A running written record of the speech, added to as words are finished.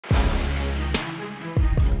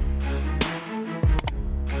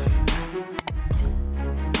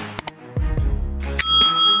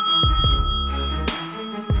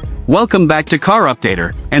Welcome back to Car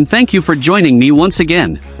Updater, and thank you for joining me once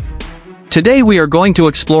again. Today we are going to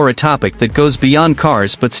explore a topic that goes beyond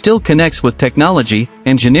cars but still connects with technology,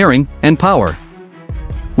 engineering, and power.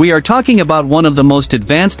 We are talking about one of the most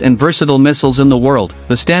advanced and versatile missiles in the world,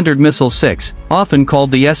 the Standard Missile-6, often called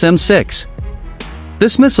the SM-6.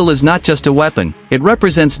 This missile is not just a weapon, it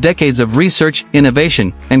represents decades of research,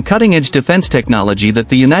 innovation, and cutting-edge defense technology that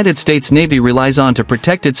the United States Navy relies on to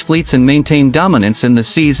protect its fleets and maintain dominance in the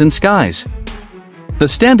seas and skies. The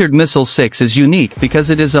Standard Missile-6 is unique because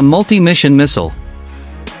it is a multi-mission missile.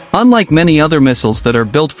 Unlike many other missiles that are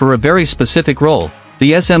built for a very specific role,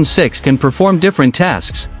 the SM-6 can perform different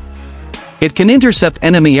tasks. It can intercept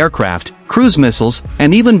enemy aircraft, cruise missiles,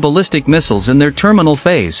 and even ballistic missiles in their terminal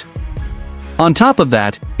phase. On top of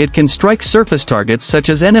that, it can strike surface targets such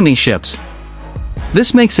as enemy ships.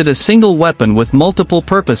 This makes it a single weapon with multiple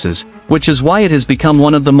purposes, which is why it has become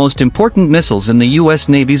one of the most important missiles in the U.S.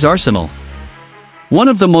 Navy's arsenal. One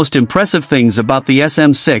of the most impressive things about the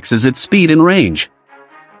SM-6 is its speed and range.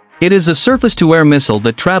 It is a surface-to-air missile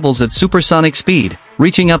that travels at supersonic speed,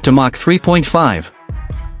 reaching up to Mach 3.5.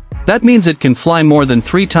 That means it can fly more than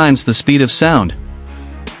 3 times the speed of sound.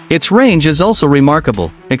 Its range is also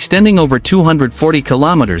remarkable, extending over 240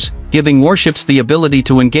 kilometers, giving warships the ability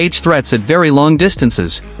to engage threats at very long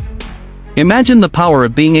distances. Imagine the power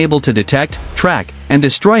of being able to detect, track, and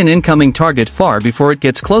destroy an incoming target far before it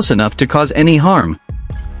gets close enough to cause any harm.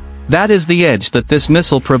 That is the edge that this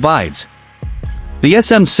missile provides. The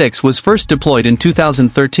SM-6 was first deployed in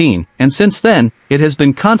 2013, and since then, it has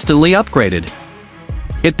been constantly upgraded.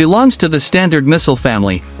 It belongs to the Standard Missile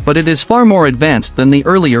family, but it is far more advanced than the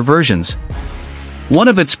earlier versions. One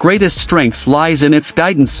of its greatest strengths lies in its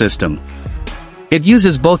guidance system. It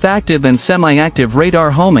uses both active and semi-active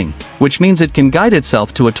radar homing, which means it can guide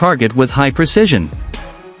itself to a target with high precision.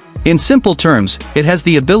 In simple terms, it has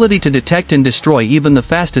the ability to detect and destroy even the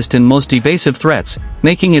fastest and most evasive threats,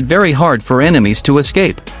 making it very hard for enemies to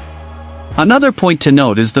escape. Another point to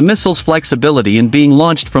note is the missile's flexibility in being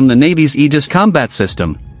launched from the Navy's Aegis combat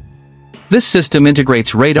system. This system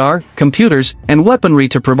integrates radar, computers, and weaponry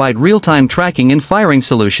to provide real-time tracking and firing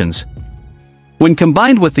solutions. When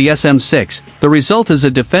combined with the SM-6, the result is a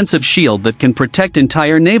defensive shield that can protect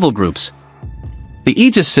entire naval groups. The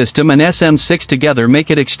Aegis system and SM-6 together make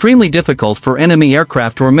it extremely difficult for enemy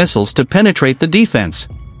aircraft or missiles to penetrate the defense.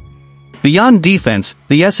 Beyond defense,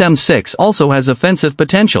 the SM-6 also has offensive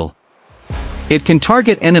potential. It can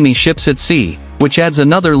target enemy ships at sea, which adds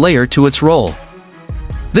another layer to its role.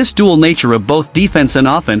 This dual nature of both defense and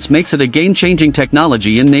offense makes it a game-changing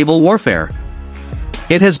technology in naval warfare.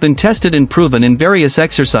 It has been tested and proven in various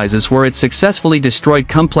exercises where it successfully destroyed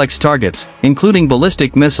complex targets, including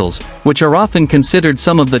ballistic missiles, which are often considered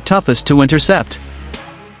some of the toughest to intercept.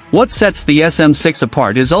 What sets the SM-6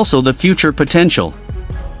 apart is also the future potential.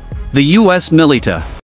 The U.S. military